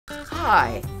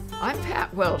Hi, I'm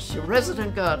Pat Welsh, your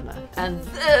resident gardener, and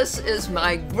this is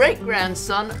my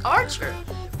great-grandson, Archer.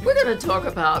 We're going to talk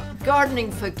about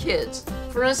gardening for kids.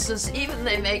 For instance, even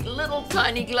they make little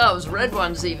tiny gloves, red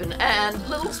ones even, and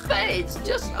little spades,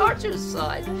 just Archer's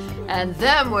side. And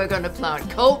then we're going to plant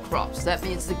cold crops. That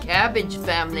means the cabbage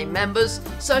family members,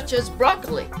 such as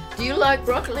broccoli. Do you like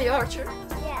broccoli, Archer?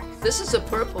 Yes. This is a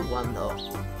purple one, though.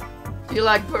 Do you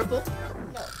like purple?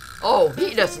 No. Oh,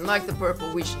 he doesn't like the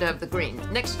purple. We should have the green.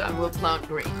 Next time we'll plant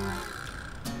green.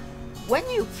 When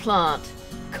you plant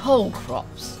cold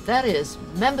crops, that is,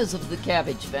 members of the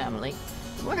cabbage family,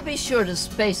 you want to be sure to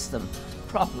space them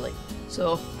properly.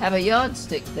 So have a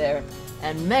yardstick there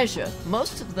and measure.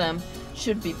 Most of them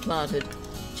should be planted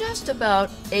just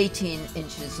about 18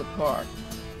 inches apart.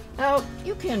 Now,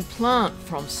 you can plant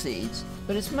from seeds,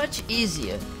 but it's much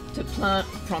easier to plant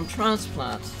from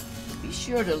transplants. Be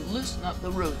sure to loosen up the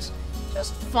roots.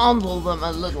 Just fondle them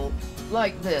a little,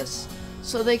 like this,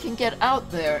 so they can get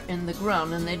out there in the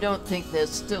ground and they don't think they're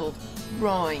still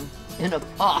growing in a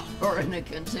pot or in a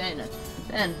container.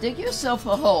 Then dig yourself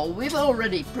a hole. We've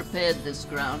already prepared this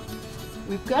ground.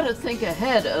 We've got to think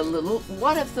ahead a little.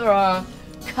 What if there are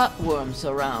cutworms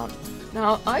around?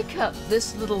 Now, I cut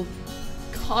this little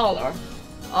collar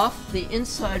off the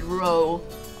inside row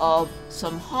of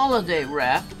some holiday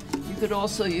wrap. You could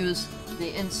also use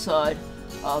the inside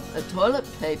of a toilet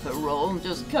paper roll and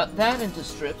just cut that into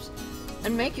strips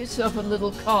and make yourself a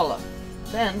little collar.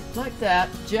 Then, like that,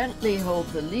 gently hold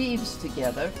the leaves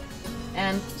together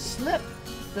and slip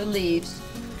the leaves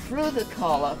through the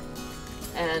collar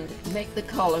and make the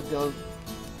collar go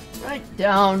right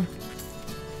down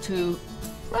to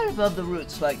right above the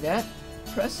roots like that.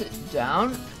 Press it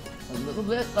down a little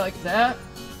bit like that.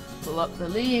 Pull up the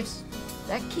leaves.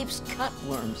 That keeps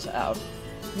cutworms out.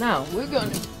 Now, we're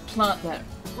going to plant that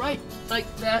right like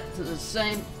that to the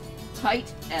same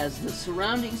height as the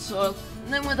surrounding soil,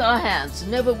 and then with our hands,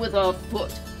 never with our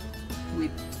foot. We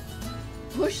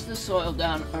push the soil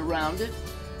down around it.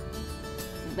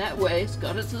 And that way, it's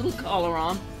got its little collar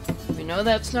on. We know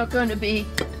that's not going to be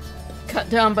cut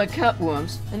down by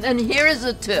cutworms. And then here is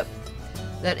a tip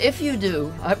that if you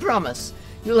do, I promise,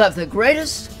 you'll have the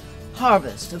greatest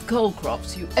harvest of cold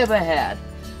crops you ever had.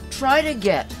 Try to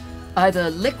get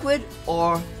either liquid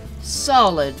or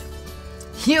solid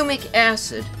humic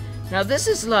acid. Now this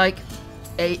is like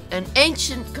an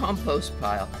ancient compost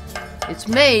pile. It's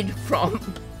made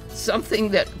from something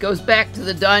that goes back to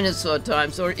the dinosaur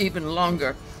times or even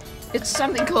longer. It's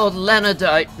something called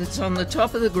lenodite that's on the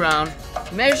top of the ground.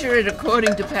 Measure it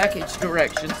according to package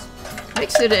directions.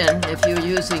 Mix it in if you're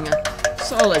using a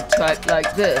solid type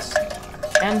like this.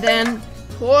 And then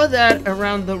pour that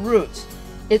around the roots.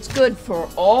 It's good for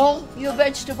all your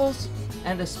vegetables,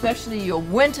 and especially your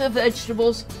winter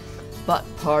vegetables, but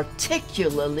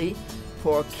particularly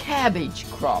for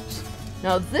cabbage crops.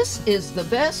 Now, this is the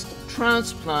best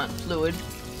transplant fluid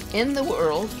in the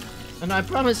world, and I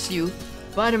promise you,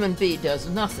 vitamin B does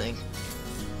nothing.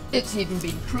 It's even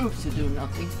been proved to do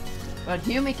nothing. But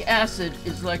humic acid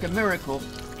is like a miracle.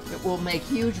 It will make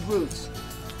huge roots.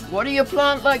 What do you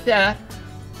plant like that?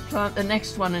 Plant the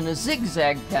next one in a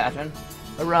zigzag pattern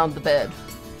around the bed.